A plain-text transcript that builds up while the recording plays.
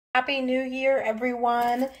Happy New Year,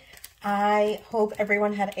 everyone. I hope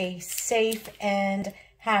everyone had a safe and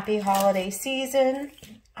happy holiday season.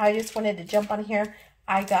 I just wanted to jump on here.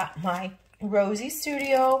 I got my Rosie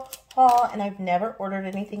Studio haul, and I've never ordered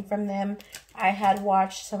anything from them. I had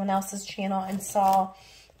watched someone else's channel and saw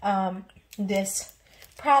this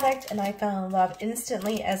product, and I fell in love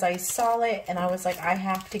instantly as I saw it, and I was like, I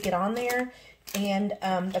have to get on there. And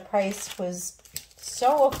the price was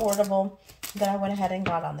so affordable that I went ahead and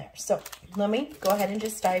got on there. So let me go ahead and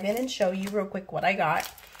just dive in and show you real quick what I got.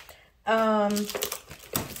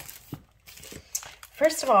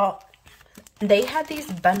 First of all, they had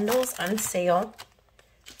these bundles on sale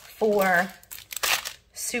for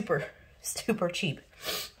super cheap.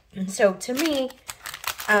 And so to me,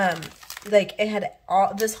 like it had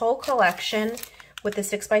all this whole collection with the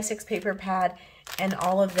 6x6 paper pad, and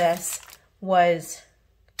all of this was,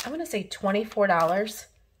 I'm gonna say $24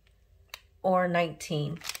 or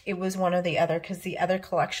 $19. It was one or the other, because the other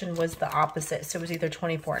collection was the opposite, so it was either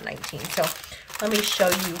 $24 or $19. So let me show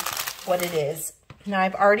you what it is. Now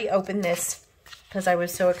I've already opened this because I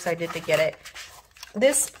was so excited to get it.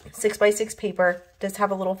 This 6x6 paper does have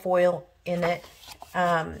a little foil in it.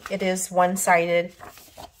 It is one-sided,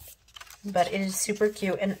 but it is super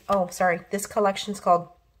cute. And oh, sorry, this collection's called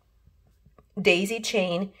Daisy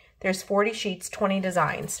Chain. There's 40 sheets, 20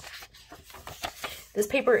 designs. This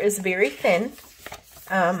paper is very thin.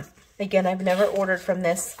 Again, I've never ordered from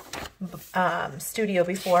this studio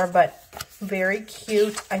before, but very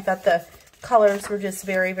cute. I thought the colors were just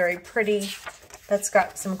very pretty. That's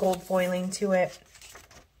got some gold foiling to it.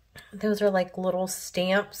 Those are like little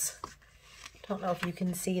stamps. Don't know if you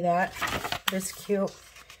can see that. It's cute.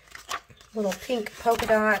 Little pink polka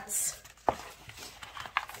dots.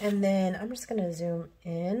 And then I'm just going to zoom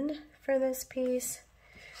in for this piece.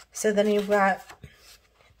 So then you've got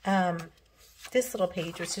this little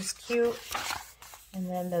page, which is cute. And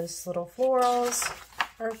then those little florals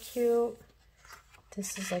are cute.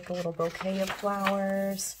 This is like a little bouquet of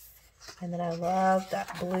flowers. And then I love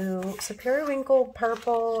that blue. So periwinkle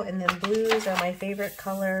purple and then blues are my favorite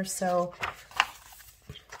color. So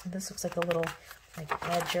this looks like a little like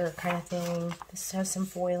ledger kind of thing. This has some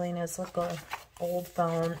foiling as like a old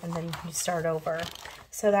phone, and then you start over.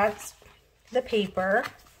 So that's the paper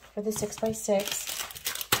for the 6x6.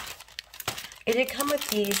 It did come with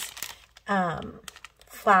these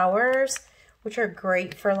flowers, which are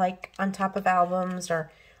great for like on top of albums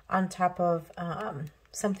or on top of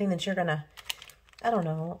something that you're gonna, I don't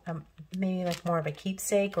know, maybe like more of a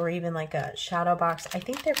keepsake or even like a shadow box. I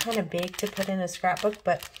think they're kind of big to put in a scrapbook,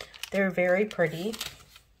 but they're very pretty.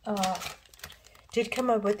 Did come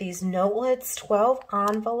up with these notelets, 12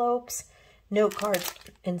 envelopes, note cards,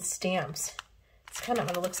 and stamps. It's kind of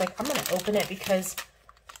what it looks like. I'm going to open it because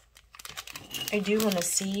I do want to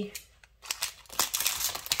see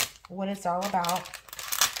what it's all about.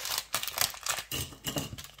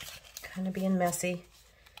 Kind of being messy.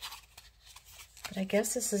 But I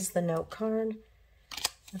guess this is the note card.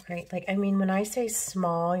 Okay, like, I mean, when I say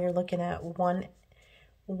small, you're looking at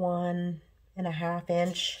 1.5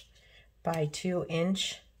 inch by 2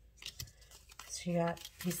 inch. So you got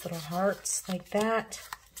these little hearts like that.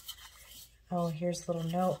 Oh, here's a little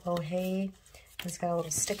note. Oh, hey. It's got a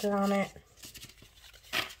little sticker on it.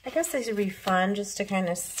 I guess these would be fun just to kind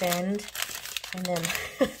of send. And then,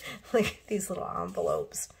 like, these little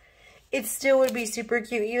envelopes. It still would be super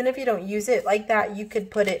cute. Even if you don't use it like that, you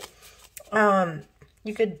could put it,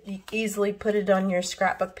 you could easily put it on your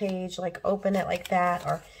scrapbook page, like open it like that,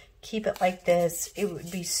 or keep it like this. It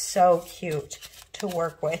would be so cute to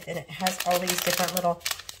work with. And it has all these different little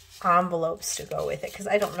envelopes to go with it, because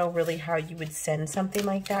I don't know really how you would send something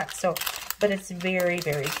like that. So, but it's very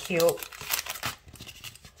cute.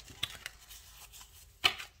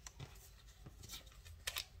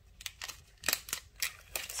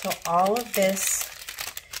 So all of this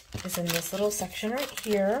is in this little section right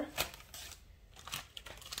here.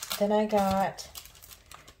 Then I got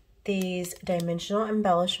these dimensional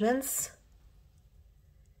embellishments.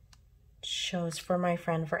 Shows for my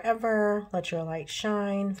friend forever. Let your light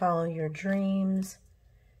shine. Follow your dreams.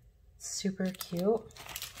 Super cute.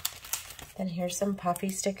 Then here's some puffy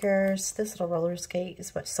stickers. This little roller skate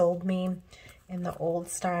is what sold me in the old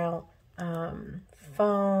style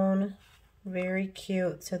phone. Very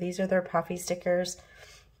cute. So these are their puffy stickers.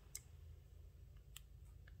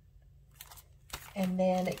 And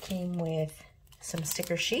then it came with some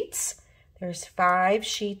sticker sheets. There's 5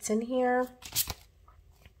 sheets in here.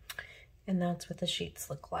 And that's what the sheets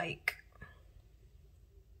look like.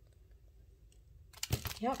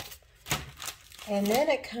 Yep. And then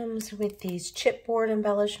it comes with these chipboard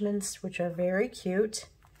embellishments, which are very cute.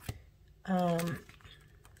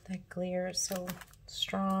 That glare is so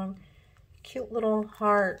strong. Cute little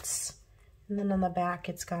hearts. And then on the back,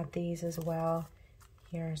 it's got these as well.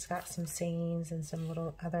 Here, it's got some sayings and some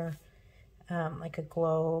little other, like a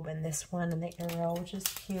globe, and this one and the arrow, which is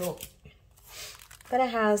cute. But it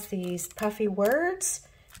has these puffy words.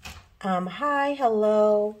 Hi,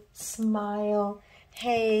 hello, smile,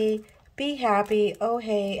 hey, be happy, oh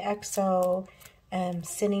hey, XO,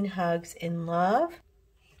 sending hugs in love.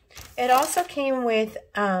 It also came with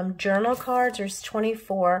journal cards. There's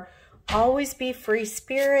 24. Always be free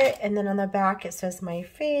spirit. And then on the back it says my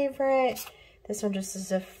favorite. This one just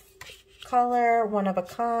is a color, one of a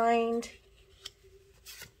kind.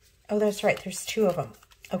 Oh, that's right. There's 2 of them.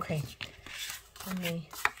 Okay.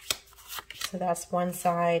 So that's one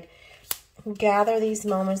side. Gather these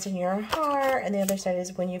moments in your heart. And the other side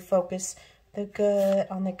is when you focus the good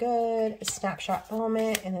on the good. A snapshot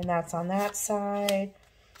moment. And then that's on that side.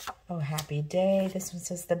 Oh, happy day. This one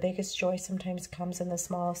says the biggest joy sometimes comes in the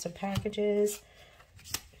smallest of packages.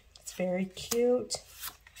 It's very cute.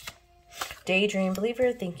 Daydream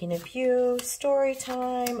believer, thinking of you. Story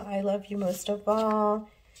time. I love you most of all.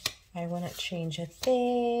 I wouldn't change a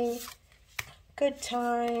thing. Good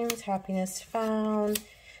times. Happiness found.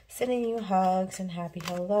 Sending you hugs and happy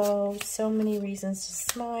hello. So many reasons to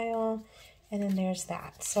smile. And then there's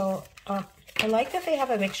that. So, I like that they have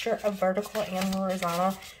a mixture of vertical and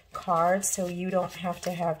horizontal cards, so you don't have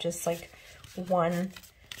to have just like one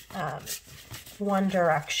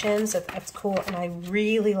direction. So that's cool. And I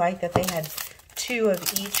really like that they had 2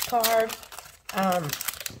 of each card.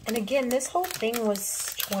 And again, this whole thing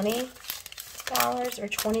was $20 or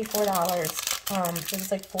 $24. It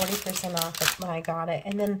was like 40% off when I got it.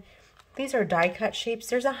 And then these are die cut shapes.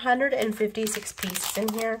 There's 156 pieces in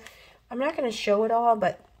here. I'm not going to show it all,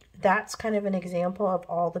 but that's kind of an example of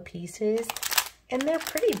all the pieces. And they're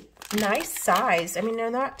pretty nice size. I mean,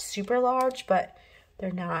 they're not super large, but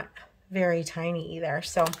they're not very tiny either.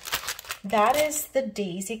 So that is the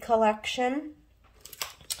Daisy collection.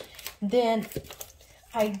 Then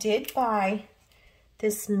I did buy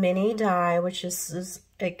this mini die, which is this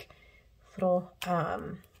like little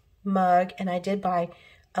mug. And I did buy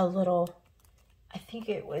a little, I think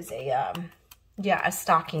it was a... yeah, a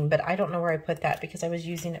stocking, but I don't know where I put that because I was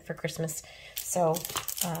using it for Christmas. So,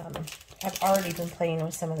 I've already been playing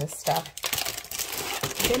with some of this stuff.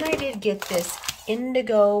 Then I did get this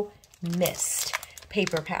Indigo Mist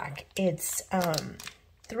paper pack. It's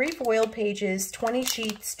 3 foil pages, 20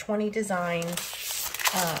 sheets, 20 designs.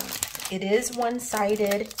 It is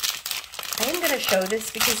one-sided. I am going to show this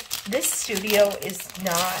because this studio is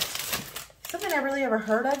not something I really ever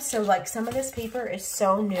heard of. So, like, some of this paper is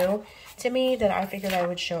so new to me that I figured I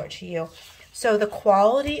would show it to you. So the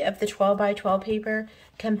quality of the 12 by 12 paper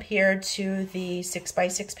compared to the 6 by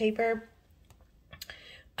 6 paper,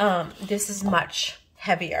 this is much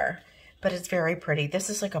heavier, but it's very pretty. This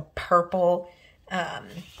is like a purple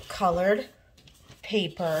colored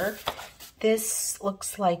paper. This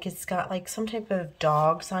looks like it's got like some type of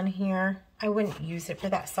dogs on here. I wouldn't use it for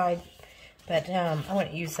that side, but I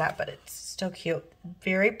wouldn't use that, but it's still cute.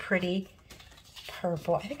 Very pretty.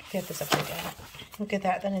 Purple. I think I got this up again. Look at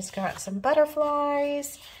that. Then it's got some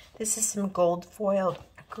butterflies. This is some gold foiled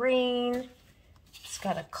green. It's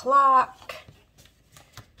got a clock.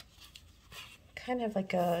 Kind of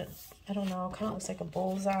like a, I don't know, kind of looks like a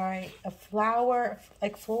bullseye. A flower,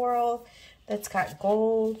 like floral, that's got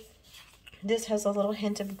gold. This has a little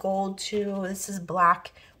hint of gold too. This is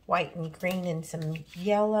black, white, and green, and some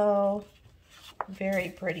yellow. Very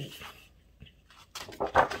pretty.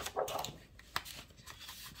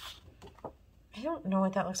 I don't know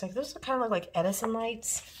what that looks like. Those kind of look like Edison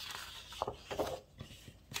lights.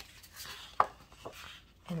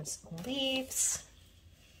 And it's leaves.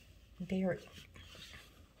 Very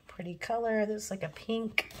pretty color. This is like a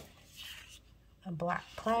pink, a black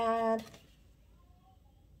plaid.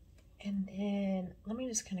 And then let me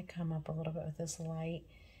just kind of come up a little bit with this light.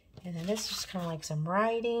 And then this is just kind of like some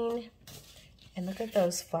writing. And look at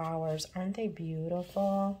those flowers. Aren't they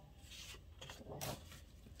beautiful?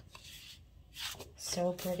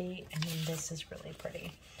 So pretty. And then this is really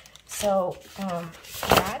pretty. So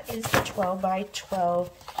that is the 12 by 12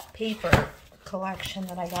 paper collection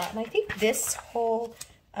that I got. And I think this whole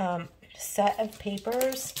set of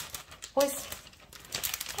papers was,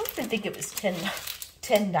 I don't even think it was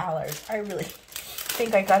 $10. I really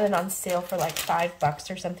think I got it on sale for like $5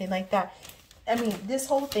 or something like that. I mean, this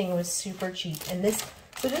whole thing was super cheap. And this,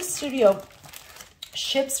 so this studio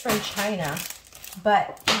ships from China,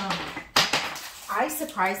 but I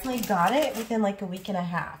surprisingly got it within like a week and a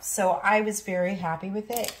half. So I was very happy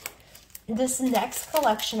with it. This next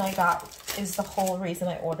collection I got is the whole reason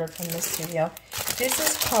I ordered from this studio. This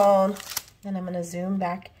is called, and I'm going to zoom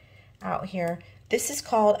back out here. This is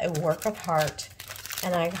called A Work of Heart.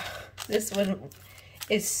 And this one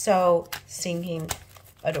is so stinking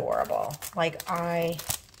adorable. Like, I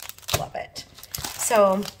love it.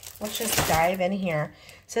 So let's just dive in here.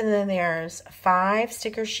 So then there's 5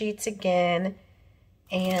 sticker sheets again.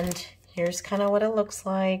 And here's kind of what it looks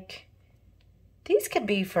like. These could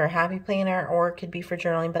be for Happy Planner or it could be for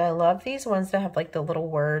journaling, but I love these ones that have like the little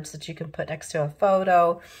words that you can put next to a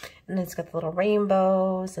photo. And it's got the little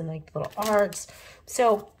rainbows and like little arts.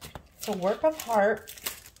 So it's A Work of Heart.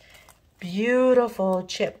 Beautiful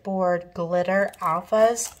chipboard glitter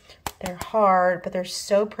alphas. They're hard, but they're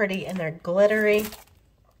so pretty and they're glittery.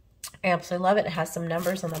 I absolutely love it. It has some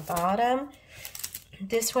numbers on the bottom.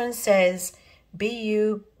 This one says, be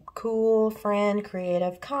you, cool, friend,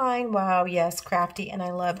 creative, kind, wow, yes, crafty, and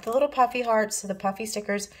I love the little puffy hearts. So the puffy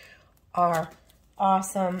stickers are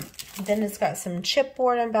awesome. Then it's got some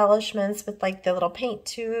chipboard embellishments with like the little paint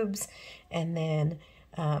tubes, and then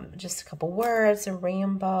just a couple words, a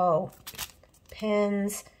rainbow,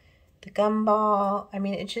 pins, the gumball. I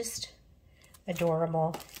mean, it's just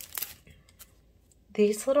adorable.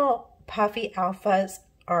 These little puffy alphas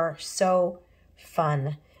are so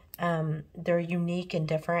fun. They're unique and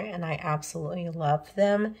different, and I absolutely love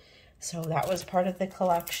them. So that was part of the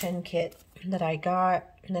collection kit that I got.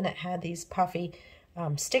 And then it had these puffy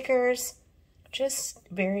stickers. Just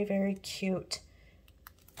very, very cute.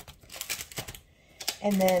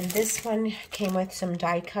 And then this one came with some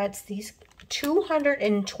die cuts. These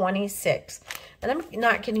 226. And I'm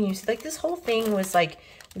not kidding you. Like, this whole thing was like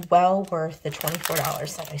well worth the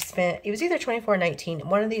 $24 that I spent. It was either $24 or $19.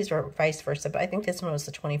 One of these or vice versa, but I think this one was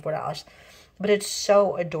the $24. But it's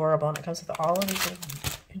so adorable, and it comes with all of these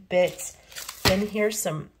bits. Then here's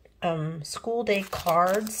some school day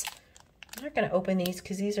cards. I'm not going to open these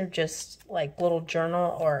because these are just like little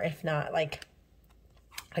journal, or if not like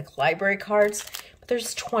library cards. But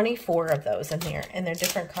there's 24 of those in here, and they're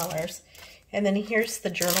different colors. And then here's the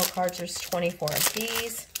journal cards. There's 24 of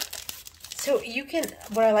these. So you can,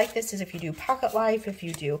 what I like this is if you do Pocket Life, if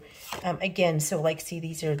you do, again, so like, see,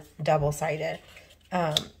 these are double-sided.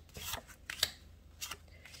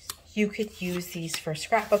 You could use these for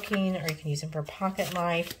scrapbooking, or you can use them for Pocket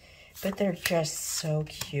Life, but they're just so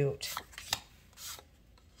cute.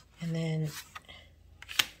 And then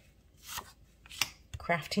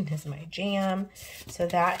crafting is my jam. So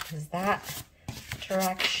that is that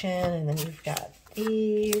direction. And then you've got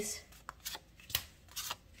these.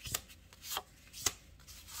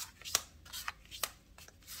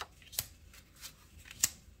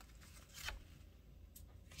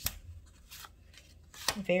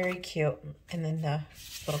 Very cute. And then the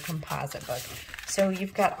little composite book. So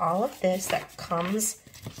you've got all of this that comes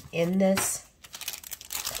in this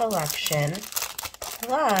collection,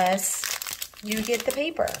 plus you get the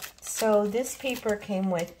paper. So this paper came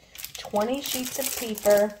with 20 sheets of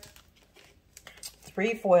paper,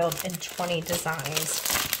 3 foiled, and 20 designs.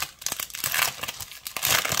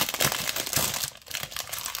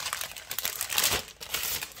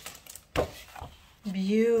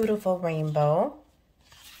 Beautiful rainbow.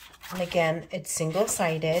 And again, it's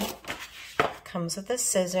single-sided. Comes with the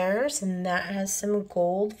scissors, and that has some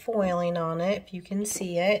gold foiling on it, if you can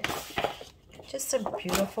see it. Just a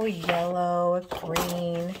beautiful yellow, a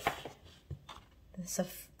green. This is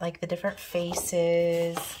like the different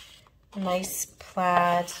faces. Nice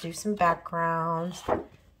plaid to do some backgrounds.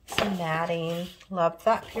 Some matting. Love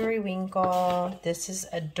that periwinkle. This is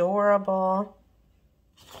adorable.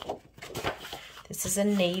 This is a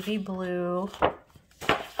navy blue.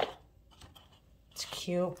 It's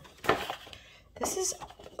cute. This is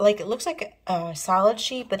like, it looks like a solid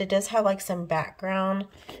sheet, but it does have like some background,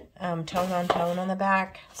 tone on tone on the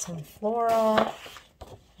back. Some floral,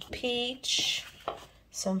 peach,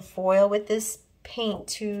 some foil with this paint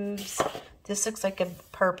tubes. This looks like a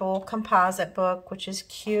purple composite book, which is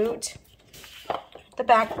cute. The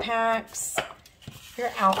backpacks, your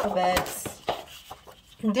alphabets.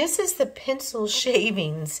 This is the pencil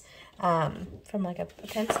shavings from like a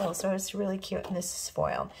pencil, so it's really cute, and this is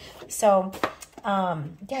foiled. So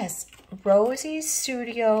yes, Rosie's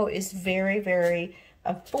studio is very, very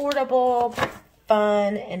affordable,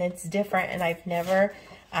 fun, and it's different, and I've never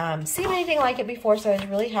seen anything like it before, so I was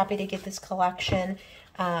really happy to get this collection.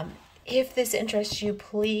 If this interests you,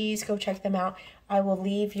 please go check them out. I will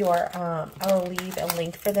leave I will leave a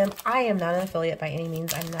link for them. I am not an affiliate by any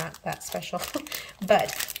means. I'm not that special,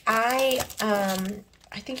 but I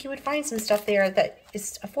think you would find some stuff there that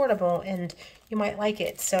is affordable and you might like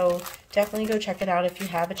it. So definitely go check it out if you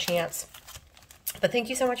have a chance. But thank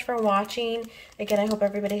you so much for watching. Again, I hope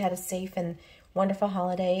everybody had a safe and wonderful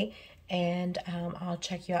holiday. And I'll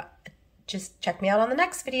check you out. Just check me out on the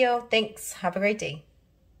next video. Thanks. Have a great day.